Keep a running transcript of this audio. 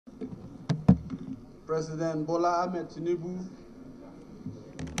President Bola Tinubu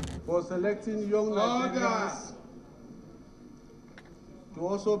for selecting young Nigerians to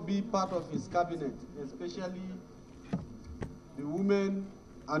also be part of his cabinet, especially the women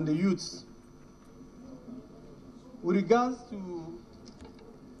and the youths. With regards to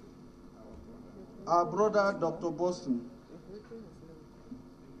our brother, Dr. Bosun,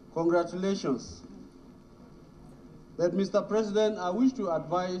 congratulations. But Mr. President, I wish to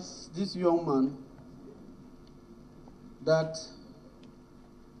advise this young man that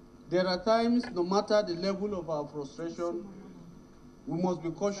there are times, no matter the level of our frustration, we must be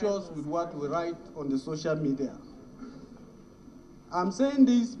cautious with what we write on the social media. I'm saying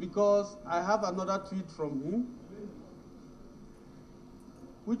this because I have another tweet from him,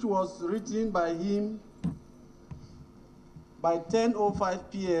 which was written by him by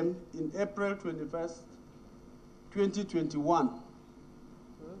 10:05 p.m. in April 21st, 2021.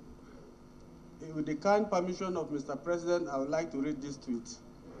 With the kind permission of Mr. President, I would like to read this tweet.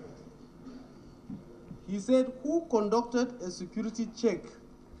 He said, "Who conducted a security check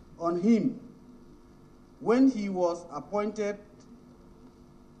on him when he was appointed?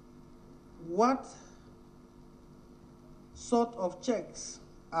 What sort of checks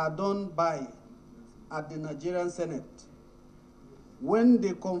are done by at the Nigerian Senate when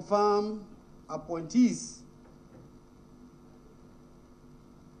they confirm appointees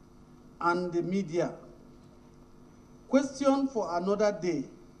and the media? Question for another day.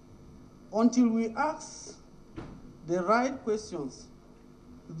 Until we ask the right questions,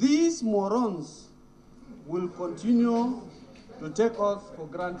 these morons will continue to take us for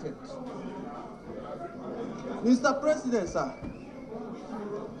granted." Mr. President, sir.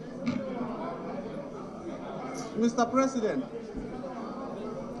 Mr. President,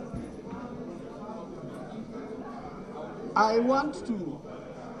 I want to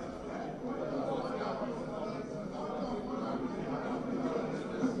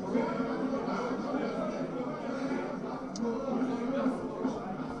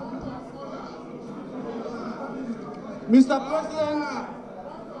Mr. President,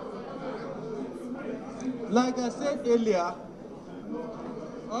 like I said earlier,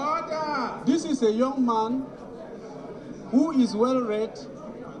 this is a young man who is well-read.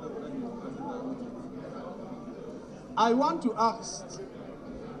 I want to ask,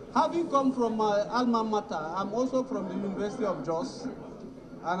 having come from my alma mater, I'm also from the University of Jos,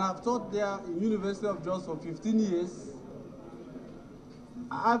 and I've taught there in University of Jos for 15 years.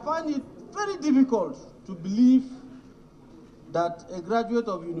 I find it very difficult to believe that a graduate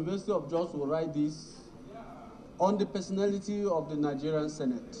of University of Jos will write this on the personality of the Nigerian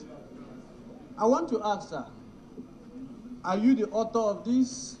Senate. I want to ask, sir, are you the author of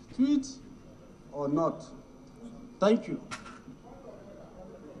this tweet or not? Thank you.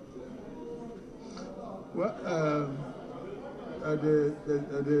 Well,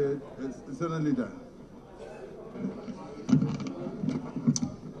 the Senate leader.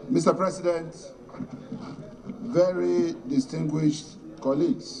 Mr. President, very distinguished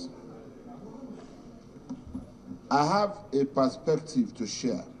colleagues, I have a perspective to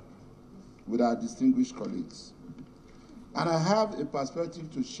share with our distinguished colleagues. And I have a perspective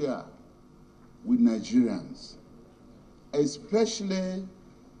to share with Nigerians, especially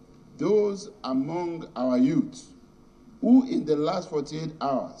those among our youth who in the last 48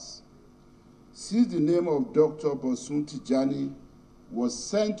 hours since the name of Dr. Bosun Tijani was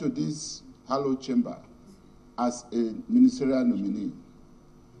sent to this hallowed chamber as a ministerial nominee.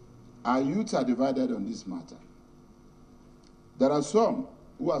 Our youth are divided on this matter. There are some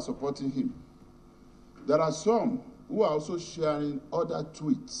who are supporting him. There are some who are also sharing other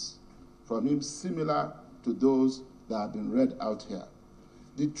tweets from him similar to those that have been read out here.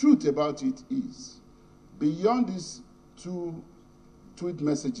 The truth about it is, beyond these two tweet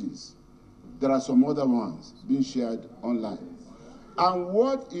messages, there are some other ones being shared online. And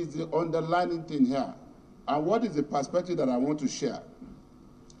what is the underlying thing here? And what is the perspective that I want to share?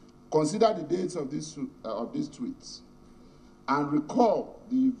 Consider the dates of these tweets and recall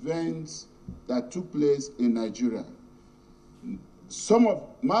the events that took place in Nigeria. Some of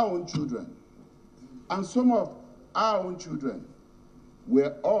my own children and some of our own children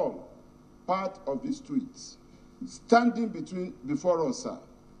were all part of these tweets. Standing before us, sir,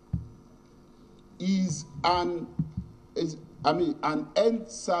 is an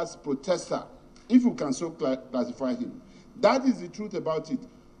NSAS protester, if you can so classify him. That is the truth about it.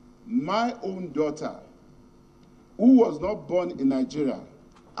 My own daughter, who was not born in Nigeria,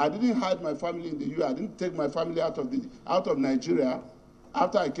 I didn't hide my family in the US. I didn't take my family out of Nigeria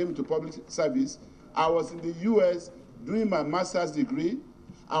after I came into public service. I was in the US doing my master's degree.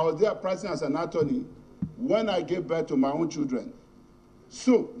 I was there practicing as an attorney. when I gave birth to my own children.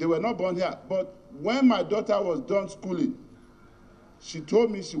 So they were not born here. But when my daughter was done schooling, she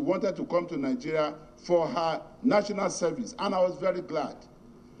told me she wanted to come to Nigeria for her national service, and I was very glad.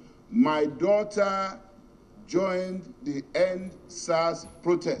 My daughter joined the End SARS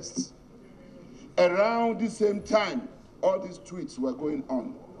protests. Around the same time, all these tweets were going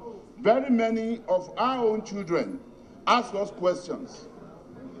on. Very many of our own children asked us questions.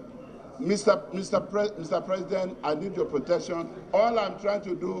 Mr. President, I need your protection. All I'm trying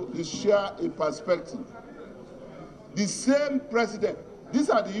to do is share a perspective. The same president, these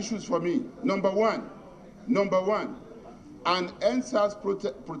are the issues for me. Number one, an NSAS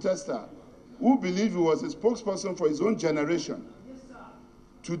protester who believed he was a spokesperson for his own generation,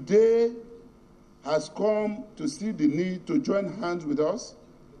 today has come to see the need to join hands with us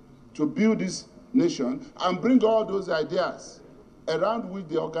to build this nation and bring all those ideas around which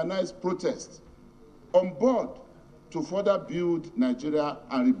they organize protests on board to further build Nigeria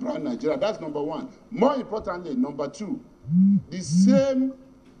and rebrand Nigeria. That's number one. More importantly, number two, the same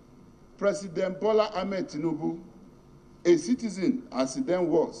President Bola Tinubu, a citizen as he then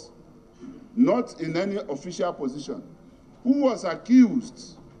was, not in any official position, who was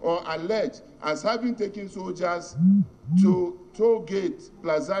accused or alleged as having taken soldiers to toll gate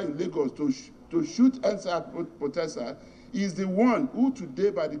plaza in Lagos to shoot NSAS protesters, is the one who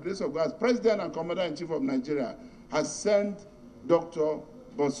today, by the grace of God, President and Commander-in-Chief of Nigeria, has sent Dr.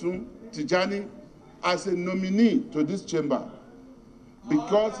 Bosun Tijani as a nominee to this chamber,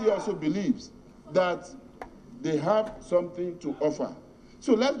 because he also believes that they have something to offer.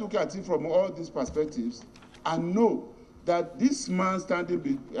 So let's look at it from all these perspectives and know that this man standing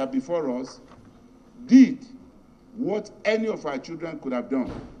before us did what any of our children could have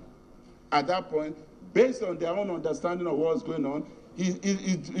done. At that point, based on their own understanding of what's going on,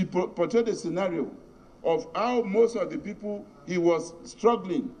 he portrayed a scenario of how most of the people he was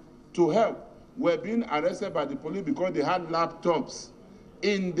struggling to help were being arrested by the police because they had laptops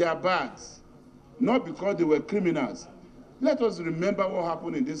in their bags, not because they were criminals. Let us remember what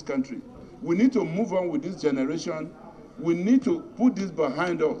happened in this country. We need to move on with this generation. We need to put this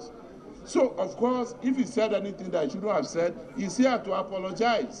behind us. So, of course, if he said anything that he shouldn't have said, he's here to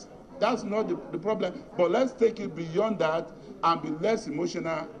apologize. That's not the problem. But let's take it beyond that and be less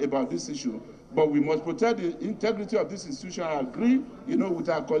emotional about this issue. But we must protect the integrity of this institution. I agree, with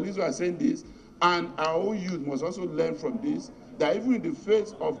our colleagues who are saying this. And our own youth must also learn from this, that even in the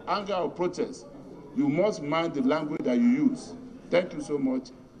face of anger or protest, you must mind the language that you use. Thank you so much,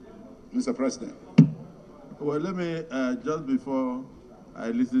 Mr. President. Well, let me, just before I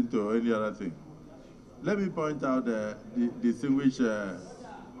listen to any other thing, let me point out the distinguished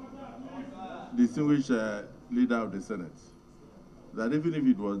leader of the Senate, that even if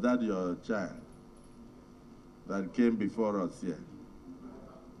it was that your child that came before us here,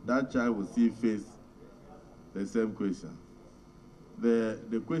 that child will still face the same question.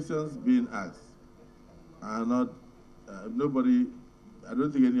 The questions being asked are not, nobody, I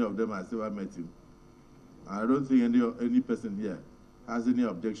don't think any of them has ever met him. I don't think any person here has any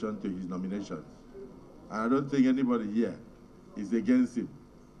objection to his nomination. I don't think anybody here is against him.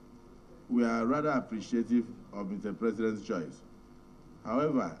 We are rather appreciative of Mr. President's choice.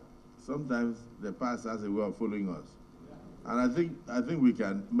 However, sometimes the past has a way of following us. And I think we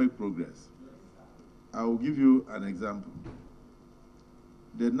can make progress. I will give you an example.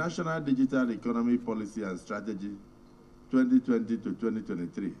 The National Digital Economy Policy and Strategy 2020 to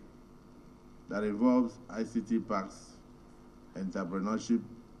 2023 that involves ICT parks, entrepreneurship,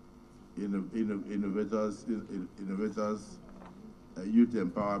 innovators, youth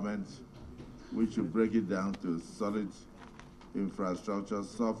empowerment, which will break it down to solid infrastructure,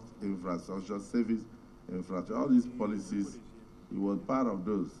 soft infrastructure, service infrastructure. All these policies, he was part of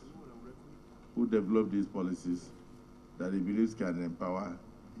those who developed these policies that he believes can empower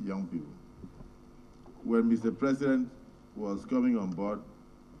young people. When Mr. President was coming on board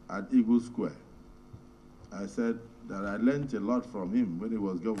at Eagle Square, I said that I learned a lot from him when he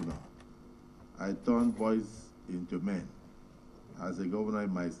was governor. I turned boys into men as a governor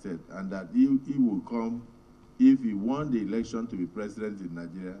in my state, and that he will come, if he won the election to be president in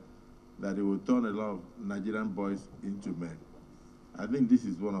Nigeria, that he will turn a lot of Nigerian boys into men. I think this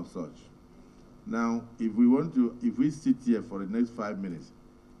is one of such. Now, if we sit here for the next 5 minutes,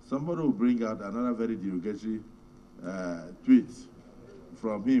 somebody will bring out another very derogatory tweet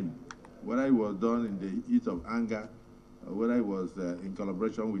from him, whether it was done in the heat of anger, or whether it was in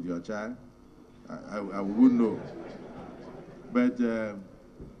collaboration with your child, I wouldn't know. But the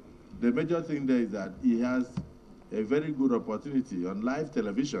major thing there is that he has a very good opportunity on live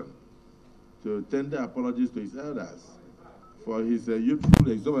television to tender apologies to his elders for his youthful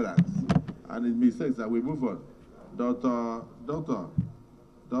exuberance and his mistakes, and we move on. Dr.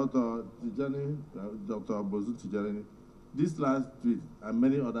 Tijani, Dr. Bosun Tijani, this last tweet and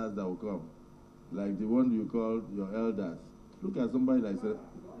many others that will come, like the one you called your elders. Look at somebody like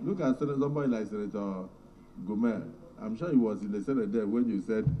Senator Gomer. I'm sure he was in the Senate there when you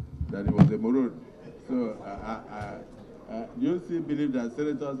said that he was a maroon. So, do you still believe that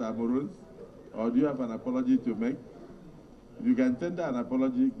senators are maroons, or do you have an apology to make? If you can tender an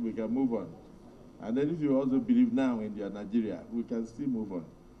apology, we can move on. And then if you also believe now in your Nigeria, we can still move on.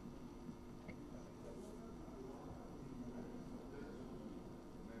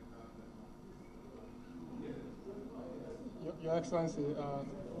 Your Excellency,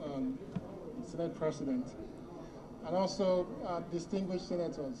 Senate President, and also distinguished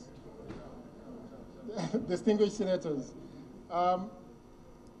senators. Distinguished senators, I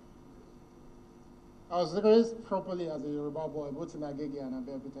was raised properly as a Yoruba boy, both in Agege and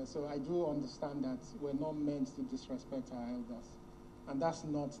Abeokuta, so I do understand that we're not meant to disrespect our elders, and that's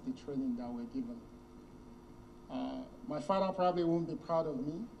not the training that we're given. My father probably won't be proud of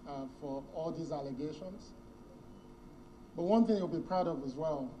me for all these allegations, but one thing he'll be proud of as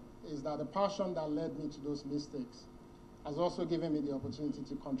well is that the passion that led me to those mistakes has also given me the opportunity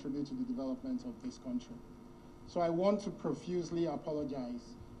to contribute to the development of this country. So I want to profusely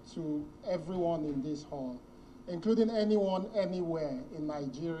apologize to everyone in this hall, including anyone anywhere in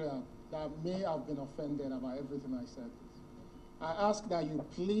Nigeria that may have been offended about everything I said. I ask that you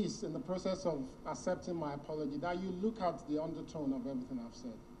please, in the process of accepting my apology, that you look at the undertone of everything I've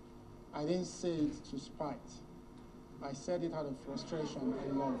said. I didn't say it to spite. I said it out of frustration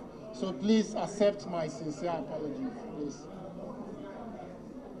and love. So please accept my sincere apology, please.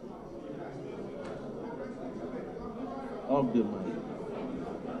 Off the mic.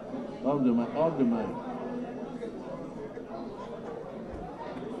 Off the mic. Off the mic.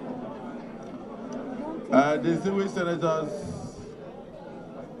 Distinguished senators,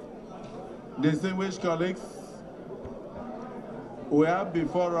 distinguished colleagues, we have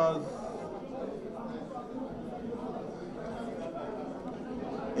before us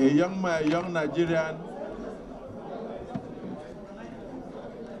a young Nigerian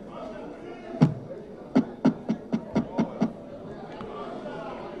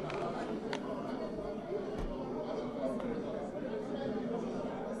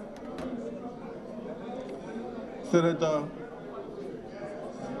Senator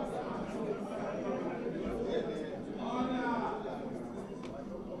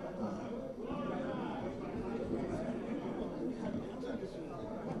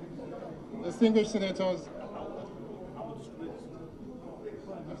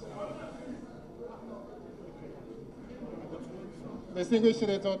Distinguished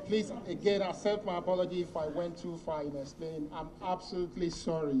senators, please again accept my apology if I went too far in explaining. I'm absolutely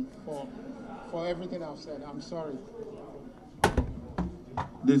sorry for everything I've said. I'm sorry.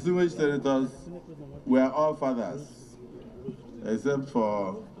 Distinguished senators, we are all fathers, except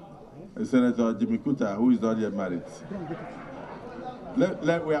for Senator Jimmy Kuta, who is not yet married.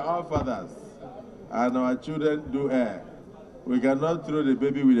 We are all fathers, and our children do err. We cannot throw the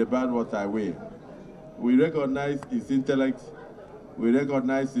baby with the bathwater away. We recognize his intellect. We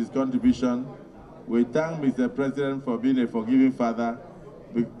recognize his contribution. We thank Mr. President for being a forgiving father,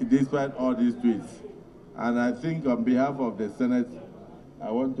 despite all these tweets. And I think on behalf of the Senate, I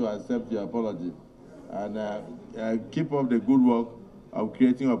want to accept your apology and keep up the good work of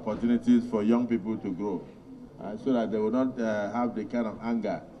creating opportunities for young people to grow, so that they will not have the kind of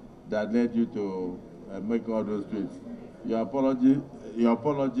anger that led you to make all those tweets. Your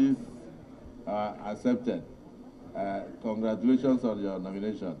apologies are accepted. Congratulations on your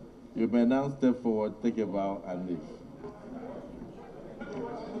nomination. You may now step forward, take a bow, and leave.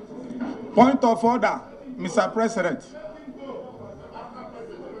 Point of order, Mr. President.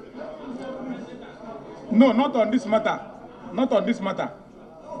 No, not on this matter. Not on this matter.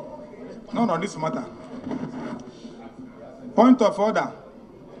 Not on this matter. Point of order.